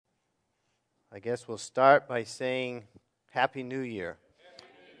I guess we'll start by saying Happy New Year.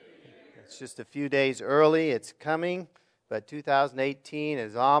 It's just a few days early. It's coming, but 2018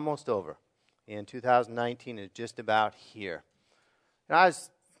 is almost over, and 2019 is just about here. And I was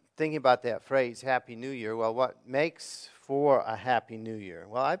thinking about that phrase, Happy New Year. Well, what makes for a Happy New Year?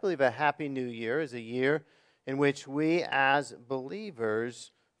 Well, I believe a Happy New Year is a year in which we as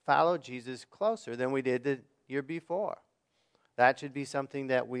believers follow Jesus closer than we did the year before. That should be something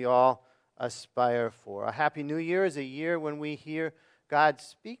that we all aspire for. A Happy New Year is a year when we hear God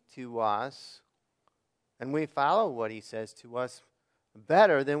speak to us and we follow what He says to us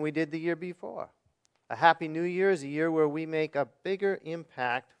better than we did the year before. A Happy New Year is a year where we make a bigger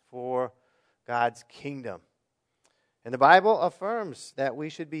impact for God's kingdom. And the Bible affirms that we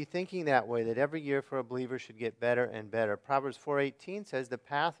should be thinking that way, that every year for a believer should get better and better. Proverbs 4:18 says, the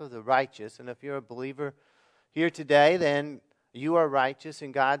path of the righteous, and if you're a believer here today, then you are righteous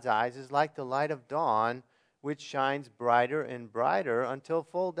in God's eyes, is like the light of dawn, which shines brighter and brighter until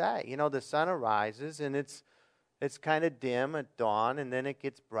full day. You know, the sun arises, and it's kind of dim at dawn, and then it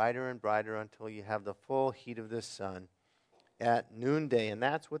gets brighter and brighter until you have the full heat of the sun at noonday. And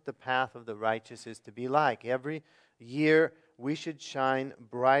that's what the path of the righteous is to be like. Every year, we should shine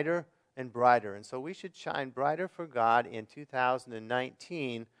brighter and brighter. And so we should shine brighter for God in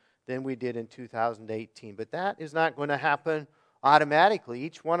 2019 than we did in 2018. But that is not going to happen automatically.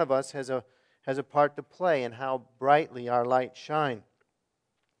 Each one of us has a part to play in how brightly our light shine.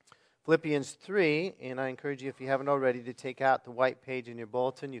 Philippians 3, and I encourage you, if you haven't already, to take out the white page in your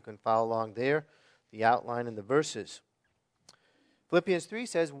bulletin. You can follow along there, the outline and the verses. Philippians 3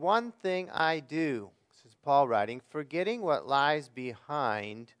 says, one thing I do, this is Paul writing, forgetting what lies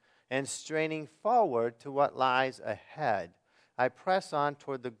behind and straining forward to what lies ahead, I press on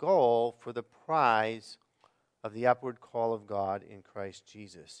toward the goal for the prize of the upward call of God in Christ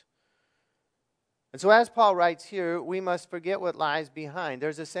Jesus. And so as Paul writes here, we must forget what lies behind.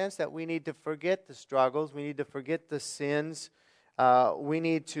 There's a sense that we need to forget the struggles. We need to forget the sins. We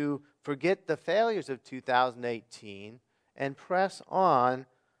need to forget the failures of 2018 and press on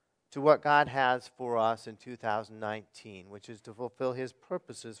to what God has for us in 2019, which is to fulfill His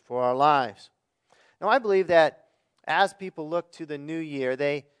purposes for our lives. Now, I believe that as people look to the new year,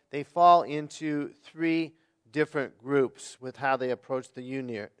 they fall into three different groups with how they approach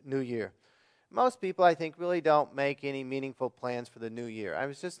the new year. Most people, I think, really don't make any meaningful plans for the new year. I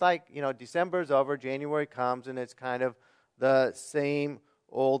was just like, December's over, January comes, and it's kind of the same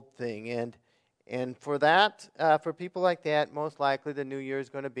old thing. And for that, for people like that, most likely the new year is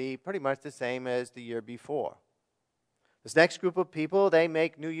going to be pretty much the same as the year before. This next group of people, they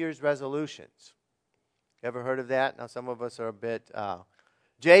make New Year's resolutions. Ever heard of that? Now, some of us are a bit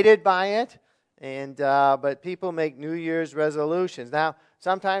jaded by it. But people make New Year's resolutions. Now,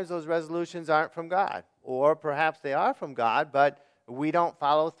 sometimes those resolutions aren't from God, or perhaps they are from God, but we don't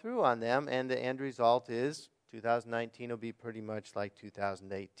follow through on them, and the end result is 2019 will be pretty much like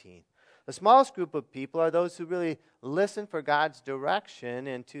 2018. The smallest group of people are those who really listen for God's direction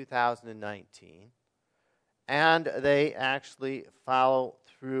in 2019, and they actually follow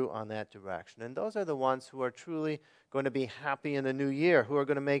through on that direction. And those are the ones who are truly going to be happy in the new year, who are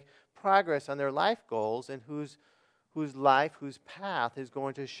going to make progress on their life goals, and whose path is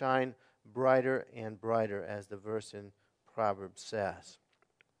going to shine brighter and brighter, as the verse in Proverbs says.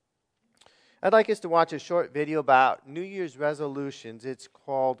 I'd like us to watch a short video about New Year's resolutions. It's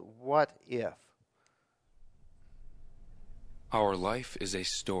called What If? Our life is a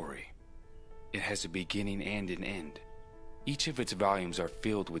story. It has a beginning and an end. Each of its volumes are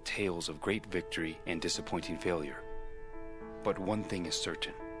filled with tales of great victory and disappointing failure. But one thing is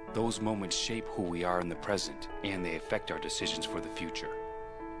certain. Those moments shape who we are in the present, and they affect our decisions for the future.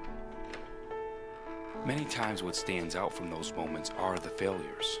 Many times what stands out from those moments are the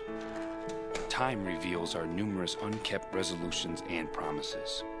failures. Time reveals our numerous unkept resolutions and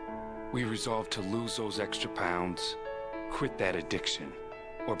promises. We resolve to lose those extra pounds, quit that addiction,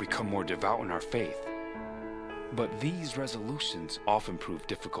 or become more devout in our faith. But these resolutions often prove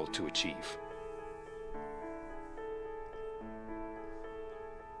difficult to achieve.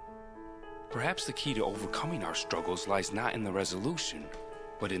 Perhaps the key to overcoming our struggles lies not in the resolution,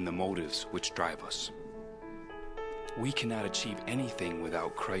 but in the motives which drive us. We cannot achieve anything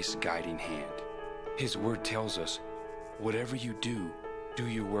without Christ's guiding hand. His word tells us, whatever you do, do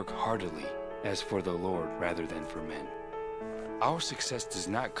your work heartily, as for the Lord rather than for men. Our success does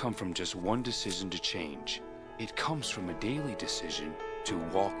not come from just one decision to change. It comes from a daily decision to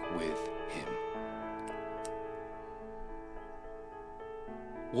walk with Him.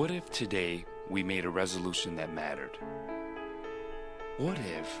 What if today we made a resolution that mattered? What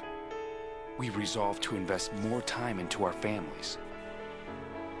if we resolve to invest more time into our families,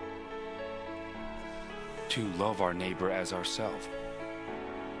 to love our neighbor as ourselves,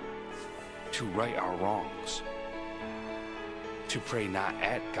 to right our wrongs, to pray not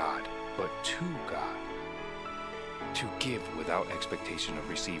at God, but to God, to give without expectation of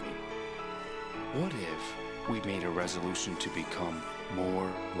receiving. What if we made a resolution to become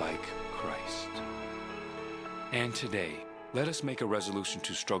more like Christ? And today, let us make a resolution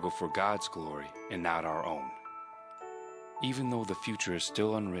to struggle for God's glory and not our own. Even though the future is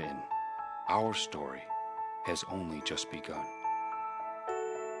still unwritten, our story has only just begun.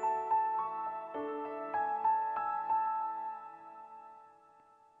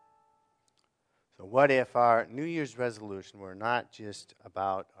 So what if our New Year's resolution were not just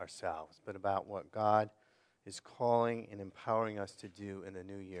about ourselves, but about what God is calling and empowering us to do in the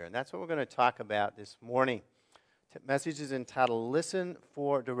new year? And that's what we're going to talk about this morning. The message is entitled, Listen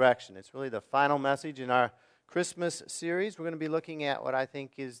for Direction. It's really the final message in our Christmas series. We're going to be looking at what I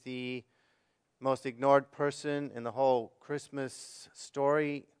think is the most ignored person in the whole Christmas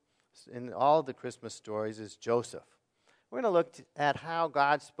story, in all the Christmas stories, is Joseph. We're going to look at how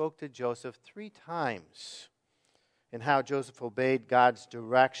God spoke to Joseph 3 times and how Joseph obeyed God's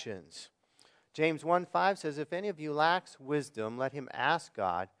directions. James 1:5 says, If any of you lacks wisdom, let him ask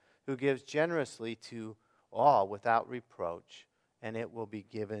God, who gives generously to all without reproach, and it will be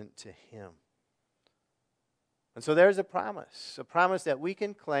given to him. And so there's a promise that we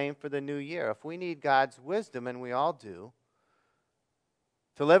can claim for the new year. If we need God's wisdom, and we all do,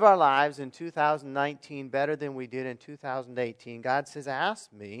 to live our lives in 2019 better than we did in 2018, God says,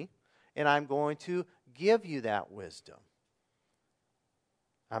 ask me, and I'm going to give you that wisdom.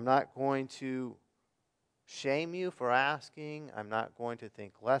 I'm not going to shame you for asking. I'm not going to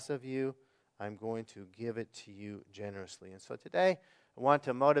think less of you. I'm going to give it to you generously. And so today, I want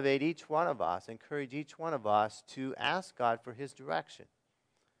to motivate each one of us, encourage each one of us to ask God for his direction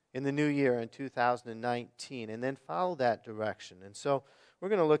in the new year in 2019, and then follow that direction. And so we're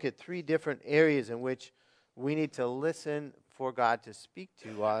going to look at 3 different areas in which we need to listen for God to speak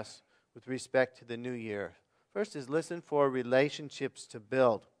to us with respect to the new year. First is listen for relationships to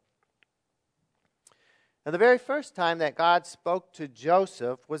build. Now, the very first time that God spoke to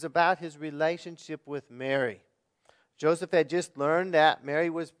Joseph was about his relationship with Mary. Joseph had just learned that Mary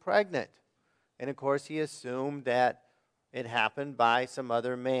was pregnant. And of course, he assumed that it happened by some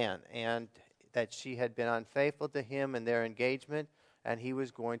other man and that she had been unfaithful to him in their engagement, and he was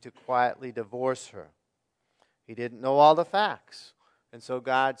going to quietly divorce her. He didn't know all the facts. And so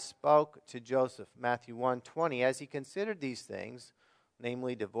God spoke to Joseph, Matthew 1:20, as he considered these things,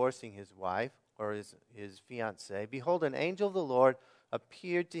 namely divorcing his wife or his fiancée. Behold, an angel of the Lord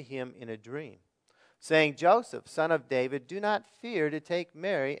appeared to him in a dream, saying, Joseph, son of David, do not fear to take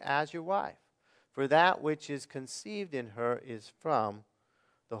Mary as your wife, for that which is conceived in her is from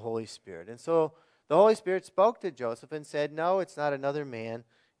the Holy Spirit. And so the Holy Spirit spoke to Joseph and said, no, it's not another man.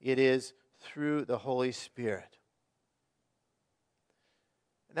 It is through the Holy Spirit.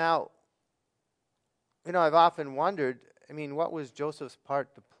 Now, I've often wondered, what was Joseph's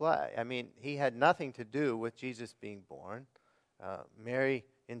part to play? He had nothing to do with Jesus being born. Mary,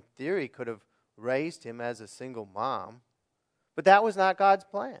 in theory, could have raised him as a single mom. But that was not God's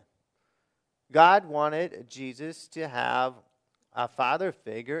plan. God wanted Jesus to have a father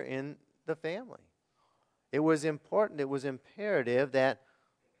figure in the family. It was important, it was imperative that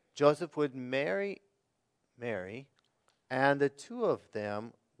Joseph would marry Mary, and the two of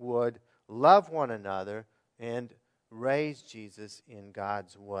them would love one another and raise Jesus in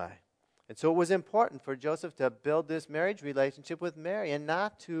God's way. And so it was important for Joseph to build this marriage relationship with Mary and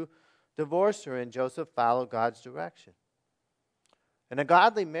not to divorce her, and Joseph followed God's direction. And a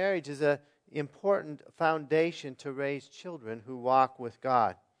godly marriage is an important foundation to raise children who walk with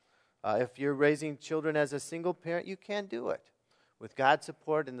God. If you're raising children as a single parent, you can do it with God's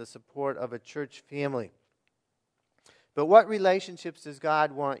support and the support of a church family. But what relationships does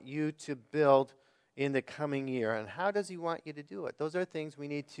God want you to build in the coming year, and how does he want you to do it? Those are things we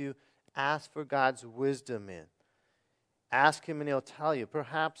need to ask for God's wisdom in. Ask him and he'll tell you.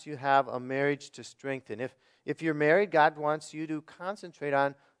 Perhaps you have a marriage to strengthen. If you're married, God wants you to concentrate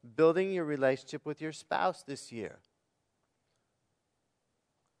on building your relationship with your spouse this year.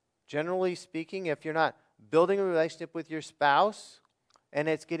 Generally speaking, if you're not building a relationship with your spouse and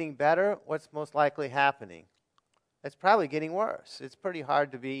it's getting better, what's most likely happening? It's probably getting worse. It's pretty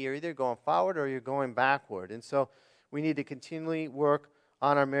hard to be, you're either going forward or you're going backward. And so we need to continually work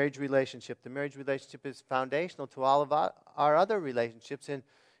on our marriage relationship. The marriage relationship is foundational to all of our other relationships. And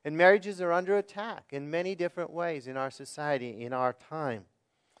marriages are under attack in many different ways in our society, in our time.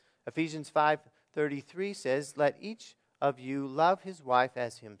 Ephesians 5:33 says, "Let each of you love his wife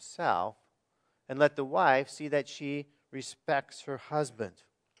as himself, and let the wife see that she respects her husband."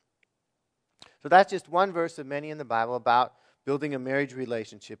 So that's just one verse of many in the Bible about building a marriage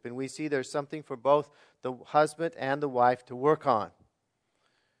relationship. And we see there's something for both the husband and the wife to work on.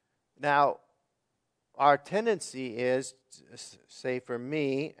 Now, our tendency is, say for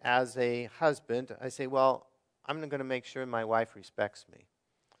me, as a husband, I say, well, I'm going to make sure my wife respects me.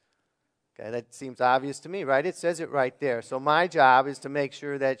 Okay, that seems obvious to me, right? It says it right there. So my job is to make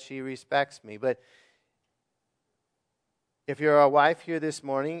sure that she respects me. But if you're a wife here this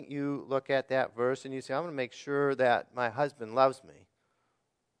morning, you look at that verse and you say, I'm going to make sure that my husband loves me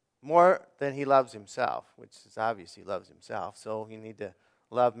more than he loves himself, which is obvious he loves himself, so you need to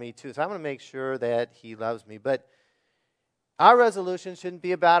love me too. So I'm going to make sure that he loves me. But our resolutions shouldn't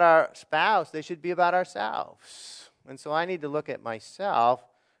be about our spouse. They should be about ourselves. And so I need to look at myself,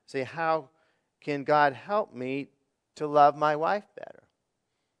 say, how can God help me to love my wife better?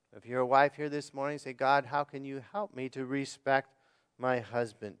 If you're a wife here this morning, say, God, how can you help me to respect my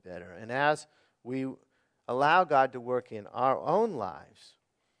husband better? And as we allow God to work in our own lives,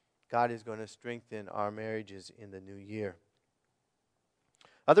 God is going to strengthen our marriages in the new year.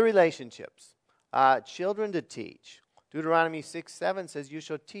 Other relationships. Children to teach. Deuteronomy 6:7 says, you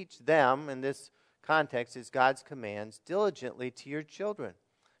shall teach them, in this context is God's commands, diligently to your children,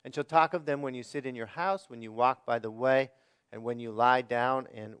 and shall talk of them when you sit in your house, when you walk by the way, and when you lie down,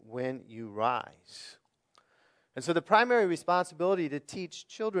 and when you rise. And so the primary responsibility to teach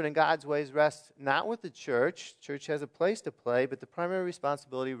children in God's ways rests not with the church. Church has a place to play, but the primary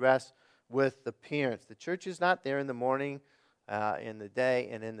responsibility rests with the parents. The church is not there in the morning, in the day,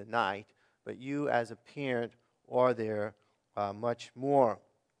 and in the night, but you as a parent are there much more.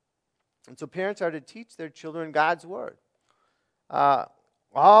 And so parents are to teach their children God's word.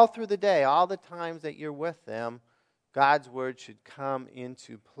 All through the day, all the times that you're with them, God's word should come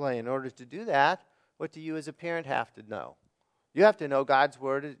into play. In order to do that, what do you as a parent have to know? You have to know God's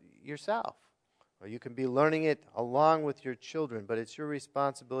word yourself. Or you can be learning it along with your children, but it's your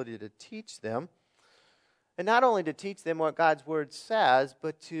responsibility to teach them. And not only to teach them what God's word says,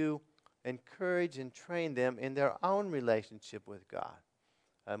 but to encourage and train them in their own relationship with God.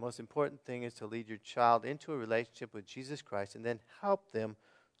 The most important thing is to lead your child into a relationship with Jesus Christ and then help them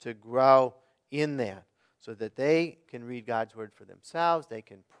to grow in that so that they can read God's word for themselves, they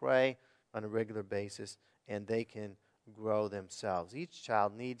can pray on a regular basis, and they can grow themselves. Each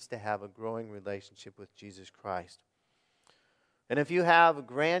child needs to have a growing relationship with Jesus Christ. And if you have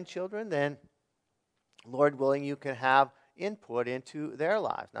grandchildren, then Lord willing, you can have input into their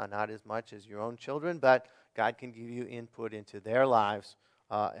lives. Now, not as much as your own children, but God can give you input into their lives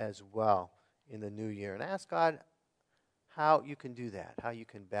as well in the new year. And ask God how you can do that, how you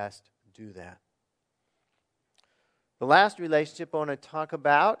can best do that. The last relationship I want to talk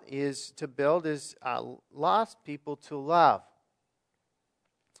about is lost people to love.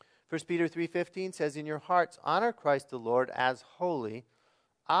 1 Peter 3:15 says, in your hearts honor Christ the Lord as holy,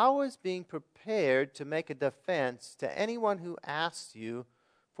 always being prepared to make a defense to anyone who asks you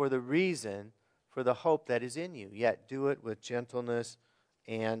for the reason for the hope that is in you, yet do it with gentleness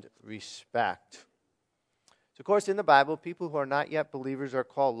and respect. So, of course, in the Bible, people who are not yet believers are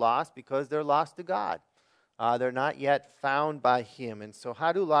called lost because they're lost to God. They're not yet found by Him. And so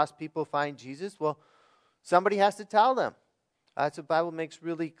how do lost people find Jesus? Well, somebody has to tell them. That's what the Bible makes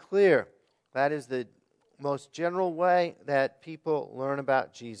really clear. That is the most general way that people learn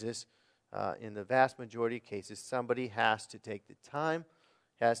about Jesus. In the vast majority of cases, somebody has to take the time,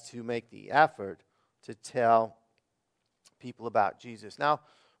 has to make the effort to tell people about Jesus. Now,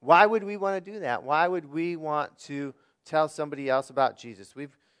 why would we want to do that? Why would we want to tell somebody else about Jesus? We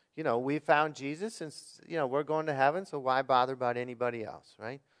found Jesus, and we're going to heaven, so why bother about anybody else,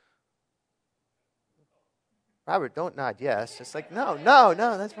 right? Robert, don't nod yes. It's like, no,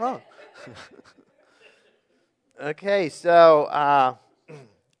 that's wrong. Okay, so,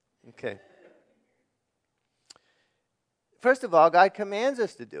 okay. First of all, God commands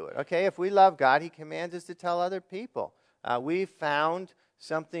us to do it, okay? If we love God, He commands us to tell other people. We found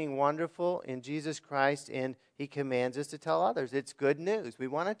something wonderful in Jesus Christ, and He commands us to tell others. It's good news. We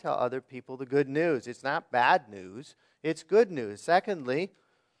want to tell other people the good news. It's not bad news. It's good news. Secondly,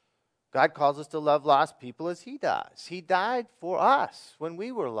 God calls us to love lost people as He does. He died for us when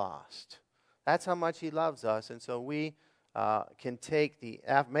we were lost. That's how much He loves us, and so we can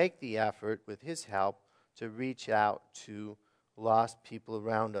make the effort with His help to reach out to lost people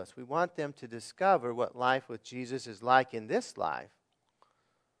around us. We want them to discover what life with Jesus is like in this life,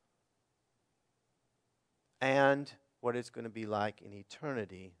 and what it's going to be like in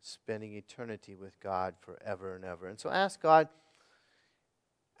eternity, spending eternity with God forever and ever. And so ask God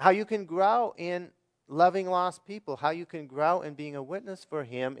how you can grow in loving lost people, how you can grow in being a witness for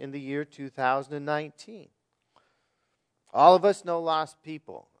Him in the year 2019. All of us know lost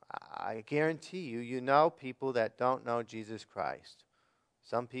people. I guarantee you, you know people that don't know Jesus Christ.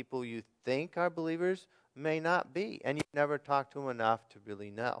 Some people you think are believers may not be, and you've never talked to them enough to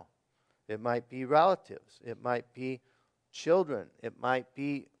really know. It might be relatives. It might be children. It might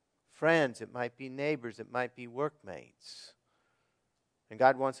be friends. It might be neighbors. It might be workmates. And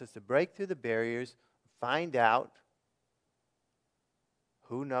God wants us to break through the barriers, find out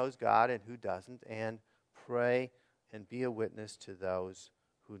who knows God and who doesn't, and pray and be a witness to those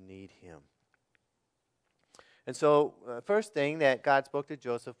who need Him. And so, first thing that God spoke to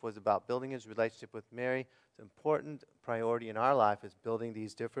Joseph was about building his relationship with Mary. It's an important priority in our life is building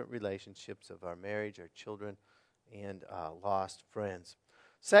these different relationships of our marriage, our children, and lost friends.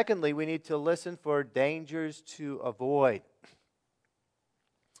 Secondly, we need to listen for dangers to avoid.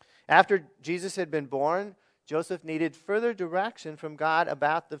 After Jesus had been born, Joseph needed further direction from God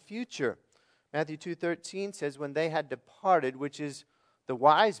about the future. Matthew 2:13 says, when they had departed, which is the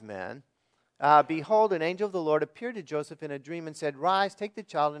wise men, behold, an angel of the Lord appeared to Joseph in a dream and said, rise, take the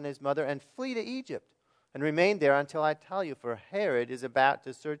child and his mother and flee to Egypt, and remain there until I tell you, for Herod is about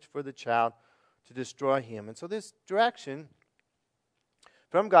to search for the child to destroy him. And so this direction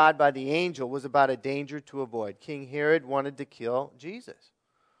from God by the angel was about a danger to avoid. King Herod wanted to kill Jesus.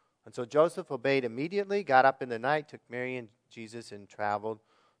 And so Joseph obeyed immediately, got up in the night, took Mary and Jesus, and traveled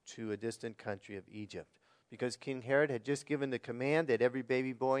to a distant country of Egypt. Because King Herod had just given the command that every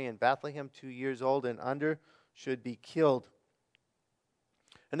baby boy in Bethlehem 2 years old and under should be killed.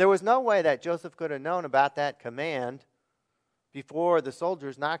 And there was no way that Joseph could have known about that command before the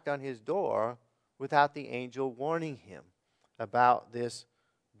soldiers knocked on his door without the angel warning him about this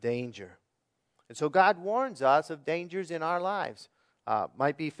danger. And so God warns us of dangers in our lives.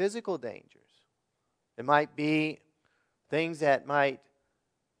 Might be physical dangers. It might be things that might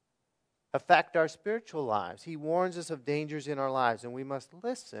affect our spiritual lives. He warns us of dangers in our lives, and we must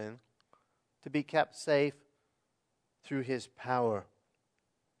listen to be kept safe through His power.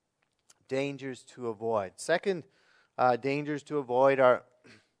 Dangers to avoid. Second, dangers to avoid are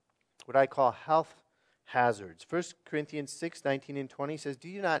what I call health hazards. 1 Corinthians 6:19 and 20 says, do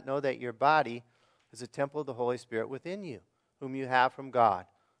you not know that your body is a temple of the Holy Spirit within you, whom you have from God?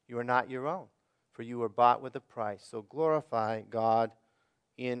 You are not your own, for you were bought with a price. So glorify God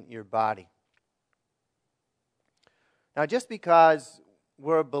in your body. Now, just because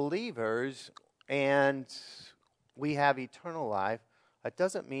we're believers and we have eternal life, that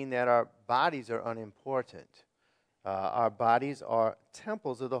doesn't mean that our bodies are unimportant. Our bodies are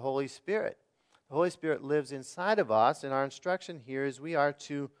temples of the Holy Spirit. The Holy Spirit lives inside of us, and our instruction here is we are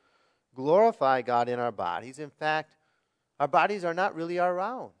to glorify God in our bodies. In fact, our bodies are not really our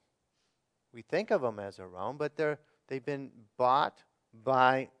own. We think of them as our own, but they've been bought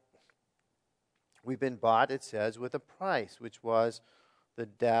we've been bought, it says, with a price, which was the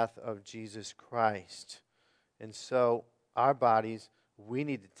death of Jesus Christ. And so our bodies we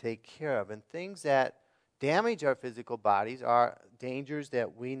need to take care of. And things that damage our physical bodies are dangers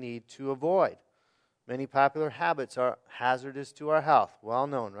that we need to avoid. Many popular habits are hazardous to our health. Well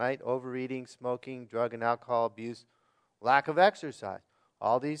known, right? Overeating, smoking, drug and alcohol abuse, lack of exercise.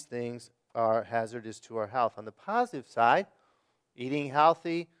 All these things are hazardous to our health. On the positive side, eating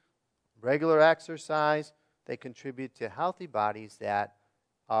healthy, regular exercise, they contribute to healthy bodies that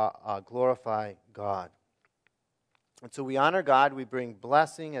glorify God. And so we honor God, we bring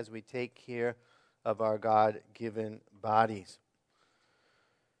blessing as we take care of our God-given bodies.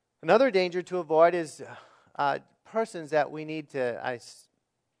 Another danger to avoid is persons that we need to,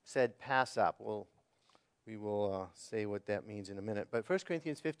 pass up. We will say what that means in a minute. But 1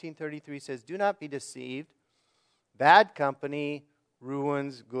 Corinthians 15:33 says, do not be deceived. Bad company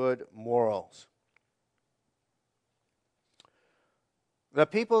ruins good morals. The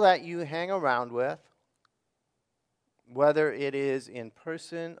people that you hang around with, whether it is in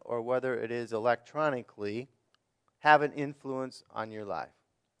person or whether it is electronically, have an influence on your life.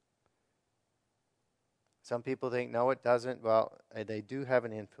 Some people think, no, it doesn't. Well, they do have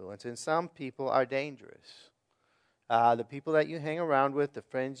an influence. And some people are dangerous. The people that you hang around with, the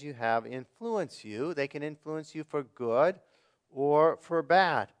friends you have, influence you. They can influence you for good or for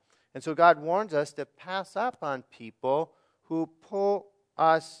bad. And so God warns us to pass up on people who pull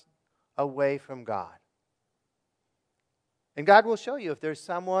us away from God. And God will show you if there's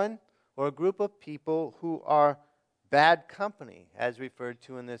someone or a group of people who are bad company, as referred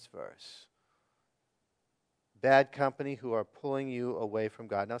to in this verse. bad company who are pulling you away from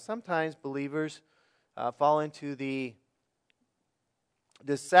God. Now, sometimes believers fall into the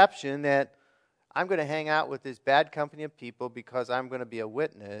deception that I'm going to hang out with this bad company of people because I'm going to be a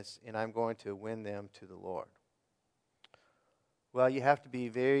witness and I'm going to win them to the Lord. Well, you have to be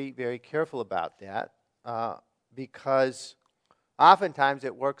very, very careful about that because oftentimes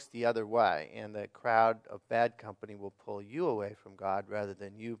it works the other way, and the crowd of bad company will pull you away from God rather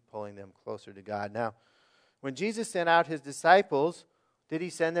than you pulling them closer to God. Now, when Jesus sent out his disciples, did he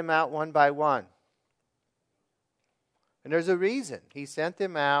send them out one by one? And there's a reason. He sent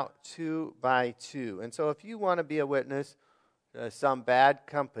them out two by two. And so if you want to be a witness to some bad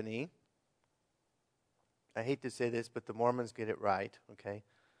company, I hate to say this, but the Mormons get it right, okay?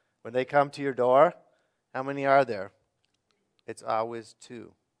 When they come to your door, how many are there? It's always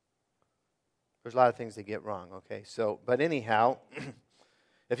two. There's a lot of things they get wrong, okay? But anyhow,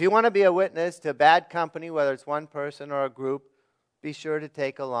 if you want to be a witness to bad company, whether it's one person or a group, be sure to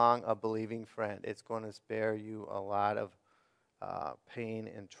take along a believing friend. It's going to spare you a lot of pain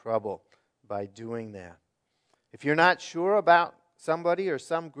and trouble by doing that. If you're not sure about somebody or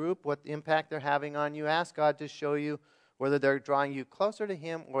some group, what impact they're having on you, ask God to show you whether they're drawing you closer to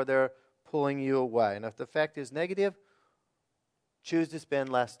Him or they're pulling you away. And if the effect is negative, choose to spend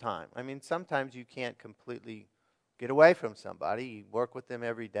less time. I mean, sometimes you can't completely get away from somebody. You work with them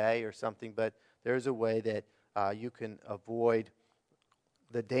every day or something, but there's a way that you can avoid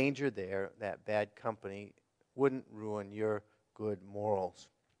the danger there that bad company wouldn't ruin your good morals.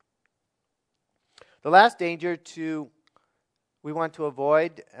 The last danger we want to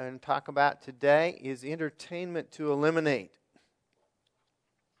avoid and talk about today is entertainment to eliminate.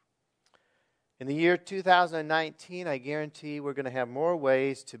 In the year 2019, I guarantee we're going to have more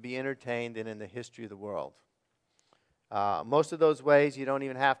ways to be entertained than in the history of the world. Most of those ways, you don't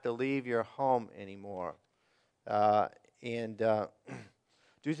even have to leave your home anymore. And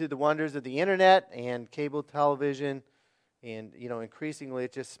due to the wonders of the internet and cable television, and increasingly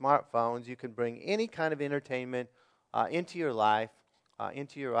it's just smartphones, you can bring any kind of entertainment into your life,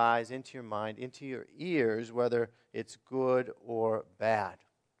 into your eyes, into your mind, into your ears, whether it's good or bad.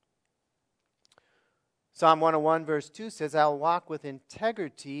 Psalm 101 verse 2 says, "I will walk with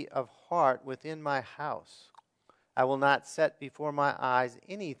integrity of heart within my house. I will not set before my eyes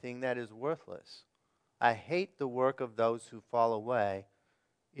anything that is worthless. I hate the work of those who fall away.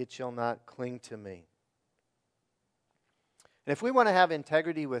 It shall not cling to me." And if we want to have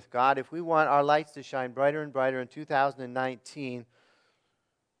integrity with God, if we want our lights to shine brighter and brighter in 2019,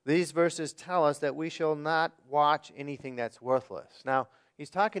 these verses tell us that we shall not watch anything that's worthless. Now,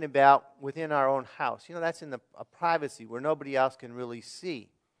 he's talking about within our own house. That's in a privacy where nobody else can really see.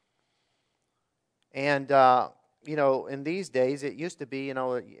 And, in these days, it used to be, in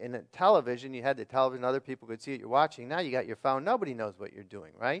a television, you had the television, other people could see what you're watching. Now you got your phone. Nobody knows what you're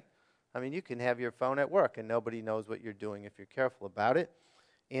doing, right? I mean, you can have your phone at work, and nobody knows what you're doing if you're careful about it.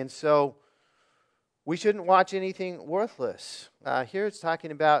 And so we shouldn't watch anything worthless. Here it's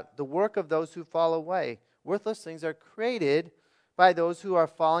talking about the work of those who fall away. Worthless things are created by those who are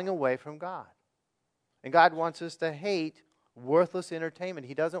falling away from God. And God wants us to hate worthless entertainment.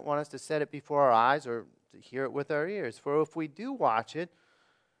 He doesn't want us to set it before our eyes or to hear it with our ears. For if we do watch it,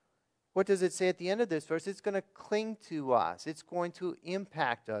 what does it say at the end of this verse? It's going to cling to us. It's going to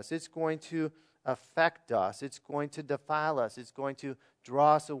impact us. It's going to affect us. It's going to defile us. It's going to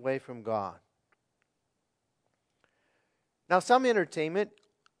draw us away from God. Now, some entertainment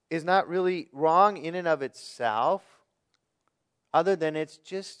is not really wrong in and of itself, other than it's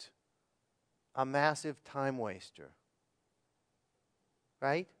just a massive time waster.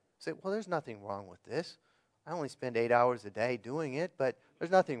 Right? Say, well, there's nothing wrong with this. I only spend 8 hours a day doing it, but there's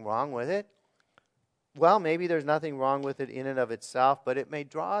nothing wrong with it. Well, maybe there's nothing wrong with it in and of itself, but it may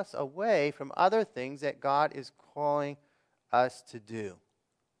draw us away from other things that God is calling us to do.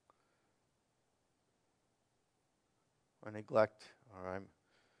 Or neglect, or I'm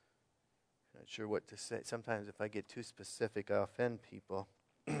not sure what to say. Sometimes if I get too specific, I offend people.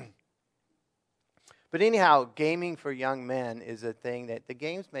 But anyhow, gaming for young men is a thing that the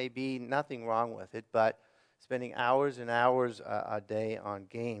games may be nothing wrong with it, but spending hours and hours a day on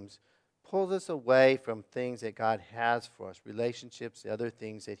games pulls us away from things that God has for us, relationships, the other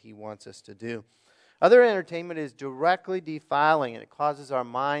things that He wants us to do. Other entertainment is directly defiling, and it causes our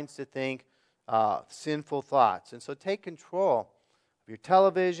minds to think sinful thoughts. And so take control of your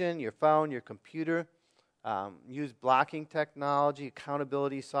television, your phone, your computer. Use blocking technology,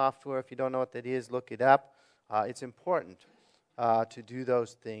 accountability software. If you don't know what that is, look it up. It's important to do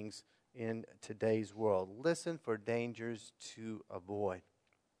those things in today's world. Listen for dangers to avoid.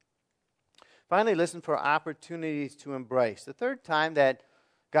 Finally, listen for opportunities to embrace. The third time that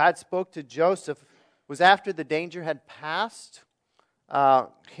God spoke to Joseph was after the danger had passed.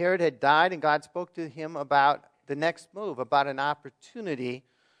 Herod had died, and God spoke to him about the next move, about an opportunity,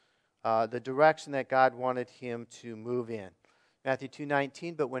 the direction that God wanted him to move in. Matthew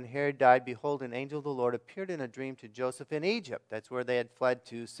 2:19, but when Herod died, behold, an angel of the Lord appeared in a dream to Joseph in Egypt. That's where they had fled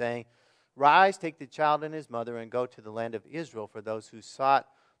to, saying, rise, take the child and his mother, and go to the land of Israel, for those who sought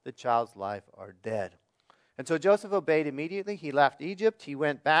the child's life are dead. And so Joseph obeyed immediately. He left Egypt. He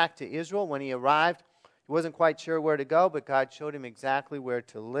went back to Israel. When he arrived, he wasn't quite sure where to go, but God showed him exactly where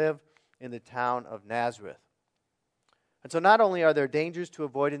to live, in the town of Nazareth. And so not only are there dangers to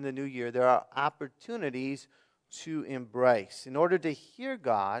avoid in the new year, there are opportunities to embrace. In order to hear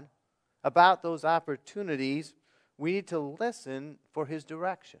God about those opportunities, we need to listen for His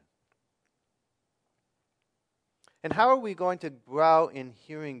direction. And how are we going to grow in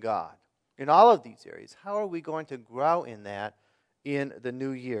hearing God? In all of these areas, how are we going to grow in that in the new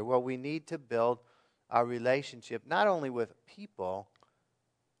year? Well, we need to build our relationship not only with people,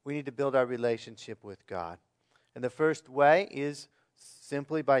 we need to build our relationship with God. And the first way is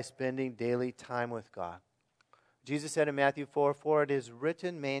simply by spending daily time with God. Jesus said in Matthew 4:4, it is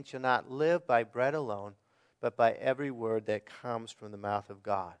written, man shall not live by bread alone, but by every word that comes from the mouth of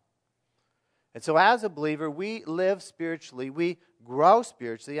God. And so as a believer, we live spiritually, we grow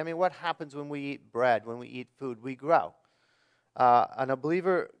spiritually. I mean, what happens when we eat bread, when we eat food? We grow. And a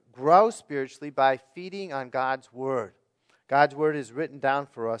believer grows spiritually by feeding on God's Word. God's Word is written down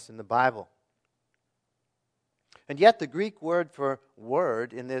for us in the Bible. And yet the Greek word for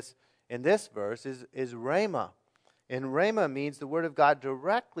word in this verse is rhema. And rhema means the Word of God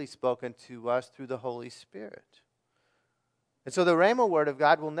directly spoken to us through the Holy Spirit. And so the rhema Word of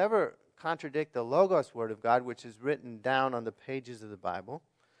God will never contradict the Logos Word of God, which is written down on the pages of the Bible.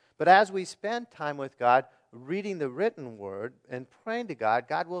 But as we spend time with God, reading the written Word and praying to God,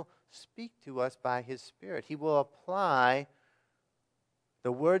 God will speak to us by His Spirit. He will apply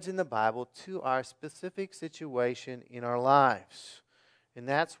the words in the Bible to our specific situation in our lives. And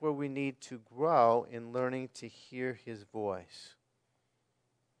that's where we need to grow in learning to hear His voice.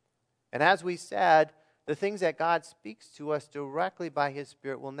 And as we said, the things that God speaks to us directly by His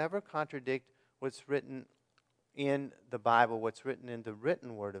Spirit will never contradict what's written in the Bible, what's written in the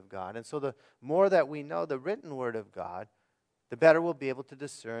written Word of God. And so the more that we know the written Word of God, the better we'll be able to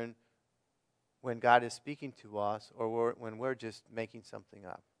discern when God is speaking to us or when we're just making something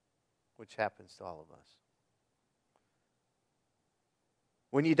up, which happens to all of us.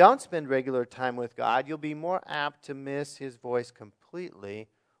 When you don't spend regular time with God, you'll be more apt to miss His voice completely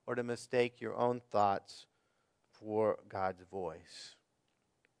or to mistake your own thoughts for God's voice.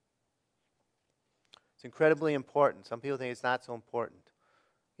 It's incredibly important. Some people think it's not so important.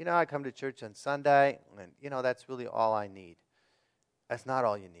 You know, I come to church on Sunday, and, that's really all I need. That's not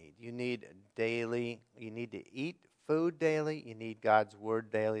all you need. You need to eat food daily. You need God's Word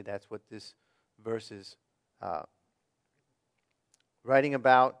daily. That's what this verse is writing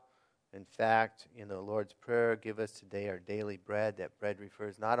about. In fact, in the Lord's Prayer, give us today our daily bread. That bread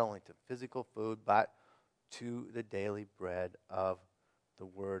refers not only to physical food, but to the daily bread of the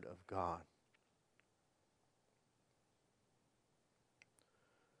Word of God.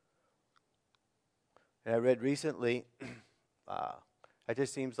 And I read recently, it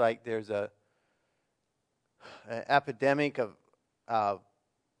just seems like there's an epidemic of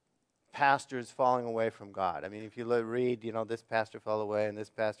pastors falling away from God. I mean, if you read, this pastor fell away and this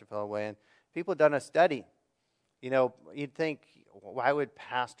pastor fell away, and people have done a study. You'd think, why would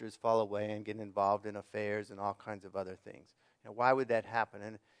pastors fall away and get involved in affairs and all kinds of other things? Why would that happen?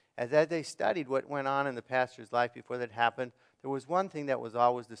 And as they studied what went on in the pastor's life before that happened, there was one thing that was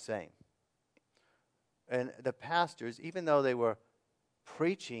always the same. And the pastors, even though they were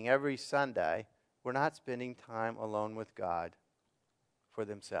preaching every Sunday, were not spending time alone with God for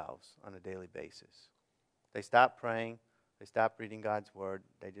themselves on a daily basis. They stopped praying. They stopped reading God's Word.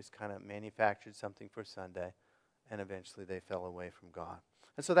 They just kind of manufactured something for Sunday, and eventually they fell away from God.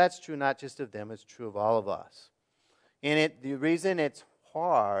 And so that's true not just of them, it's true of all of us. And the reason it's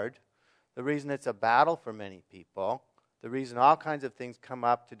hard, the reason it's a battle for many people, the reason all kinds of things come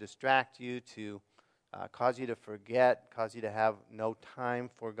up to distract you, to cause you to forget, cause you to have no time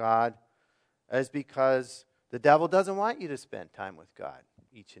for God, is because the devil doesn't want you to spend time with God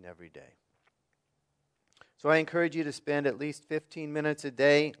each and every day. So I encourage you to spend at least 15 minutes a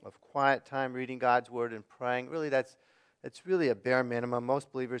day of quiet time reading God's Word and praying. Really, that's really a bare minimum.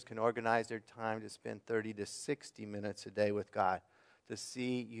 Most believers can organize their time to spend 30 to 60 minutes a day with God to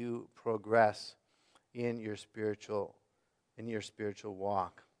see you progress in your spiritual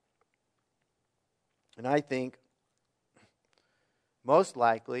walk. And I think most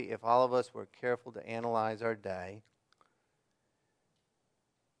likely, if all of us were careful to analyze our day,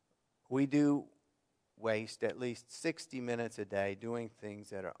 we do waste at least 60 minutes a day doing things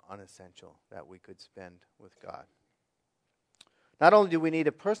that are unessential that we could spend with God. Not only do we need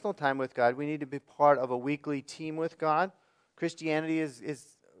a personal time with God, we need to be part of a weekly team with God. Christianity is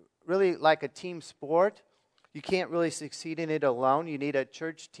really like a team sport. You can't really succeed in it alone. You need a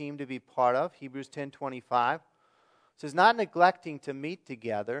church team to be part of. Hebrews 10:25 says, not neglecting to meet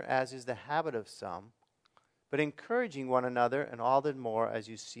together, as is the habit of some, but encouraging one another, and all the more as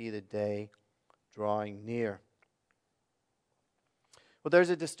you see the day drawing near. Well, there's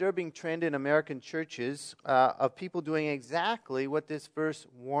a disturbing trend in American churches of people doing exactly what this verse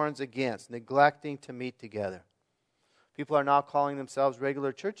warns against, neglecting to meet together. People are now calling themselves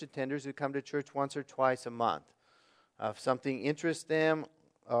regular church attenders who come to church once or twice a month. If something interests them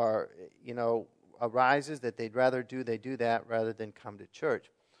or, arises that they'd rather do, they do that rather than come to church.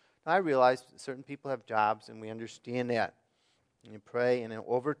 Now, I realize certain people have jobs, and we understand that. And you pray, and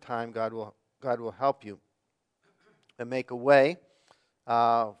over time, God will help you and make a way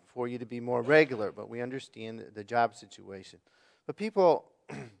for you to be more regular. But we understand the job situation. But people,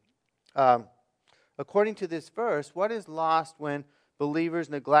 according to this verse, what is lost when believers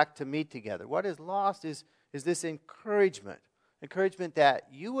neglect to meet together? What is lost is this encouragement that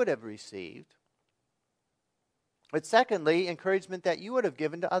you would have received. But secondly, encouragement that you would have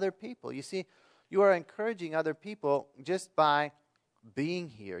given to other people. You see, you are encouraging other people just by being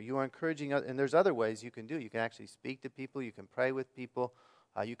here. You are encouraging, and there's other ways you can do. You can actually speak to people. You can pray with people.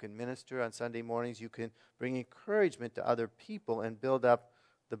 You can minister on Sunday mornings. You can bring encouragement to other people and build up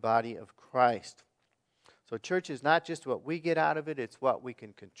the body of Christ. So church is not just what we get out of it. It's what we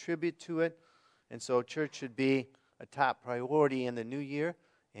can contribute to it. And so church should be a top priority in the new year.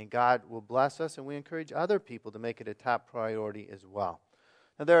 And God will bless us, and we encourage other people to make it a top priority as well.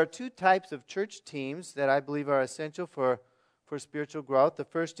 Now, there are two types of church teams that I believe are essential for spiritual growth. The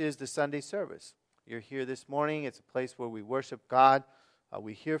first is the Sunday service. You're here this morning. It's a place where we worship God.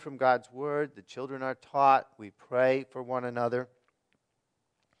 We hear from God's Word. The children are taught. We pray for one another.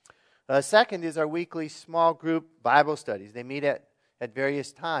 Second is our weekly small group Bible studies. They meet at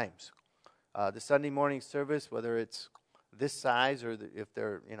various times. The Sunday morning service, whether it's this size or if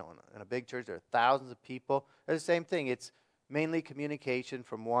they're in a big church, there are thousands of people. They're the same thing. It's mainly communication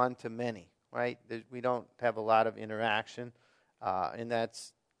from one to many, right? We don't have a lot of interaction, and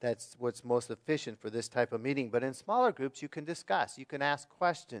that's what's most efficient for this type of meeting. But in smaller groups, you can discuss. You can ask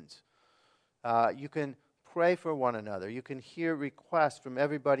questions. You can pray for one another. You can hear requests from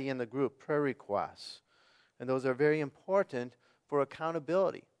everybody in the group, prayer requests. And those are very important for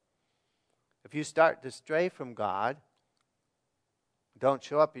accountability. If you start to stray from God, don't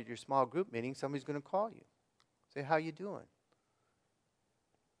show up at your small group meeting, somebody's going to call you. Say, how you doing?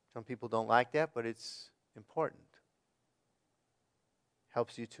 Some people don't like that, but it's important.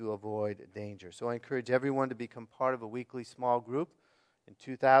 Helps you to avoid danger. So I encourage everyone to become part of a weekly small group in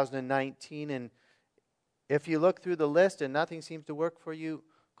 2019. And if you look through the list and nothing seems to work for you,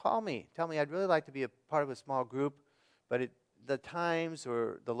 call me. Tell me, I'd really like to be a part of a small group, but the times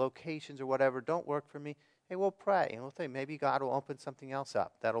or the locations or whatever don't work for me. Hey, we'll pray, and we'll say maybe God will open something else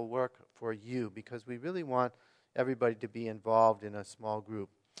up that'll work for you, because we really want everybody to be involved in a small group.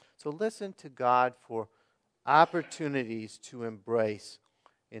 So listen to God for opportunities to embrace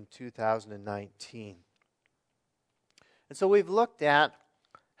in 2019. And so we've looked at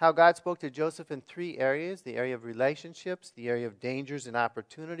how God spoke to Joseph in three areas: the area of relationships, the area of dangers and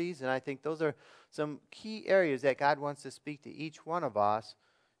opportunities, and I think those are some key areas that God wants to speak to each one of us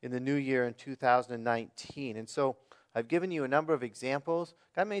in the new year in 2019. And so I've given you a number of examples.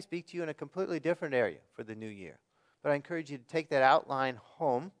 God may speak to you in a completely different area for the new year. But I encourage you to take that outline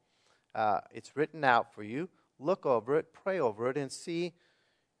home. It's written out for you. Look over it, pray over it, and see,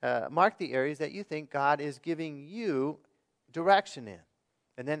 mark the areas that you think God is giving you direction in.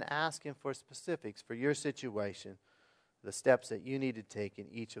 And then ask Him for specifics for your situation, the steps that you need to take in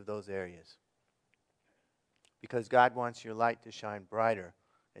each of those areas. Because God wants your light to shine brighter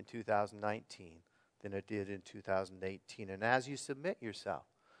in 2019 than it did in 2018. And as you submit yourself,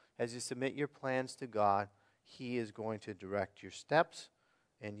 as you submit your plans to God, He is going to direct your steps,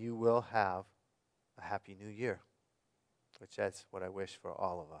 and you will have a happy new year, which that's what I wish for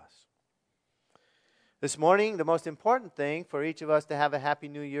all of us. This morning, the most important thing for each of us to have a happy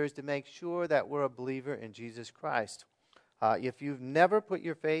new year is to make sure that we're a believer in Jesus Christ. If you've never put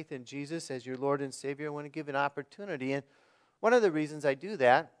your faith in Jesus as your Lord and Savior, I want to give an opportunity. And one of the reasons I do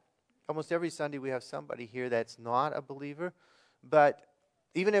that, almost every Sunday we have somebody here that's not a believer. But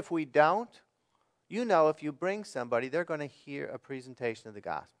even if we don't, You know, if you bring somebody, they're going to hear a presentation of the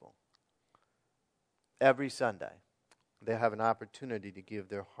gospel. Every Sunday, they'll have an opportunity to give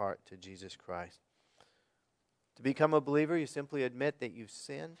their heart to Jesus Christ. To become a believer, you simply admit that you've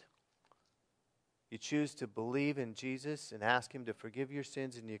sinned. You choose to believe in Jesus and ask Him to forgive your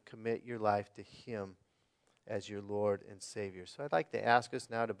sins, and you commit your life to Him as your Lord and Savior. So I'd like to ask us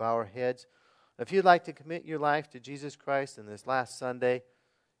now to bow our heads. If you'd like to commit your life to Jesus Christ in this last Sunday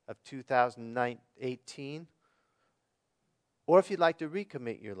of 2018, or if you'd like to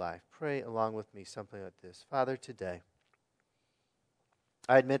recommit your life, pray along with me something like this. Father, today,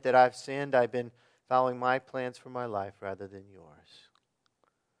 I admit that I've sinned. I've been following my plans for my life rather than yours.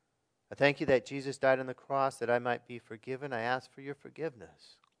 I thank you that Jesus died on the cross that I might be forgiven. I ask for your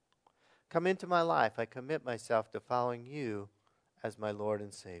forgiveness. Come into my life. I commit myself to following you as my Lord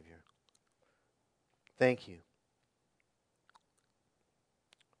and Savior. Thank you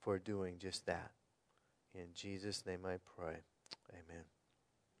for doing just that. In Jesus' name I pray. Amen.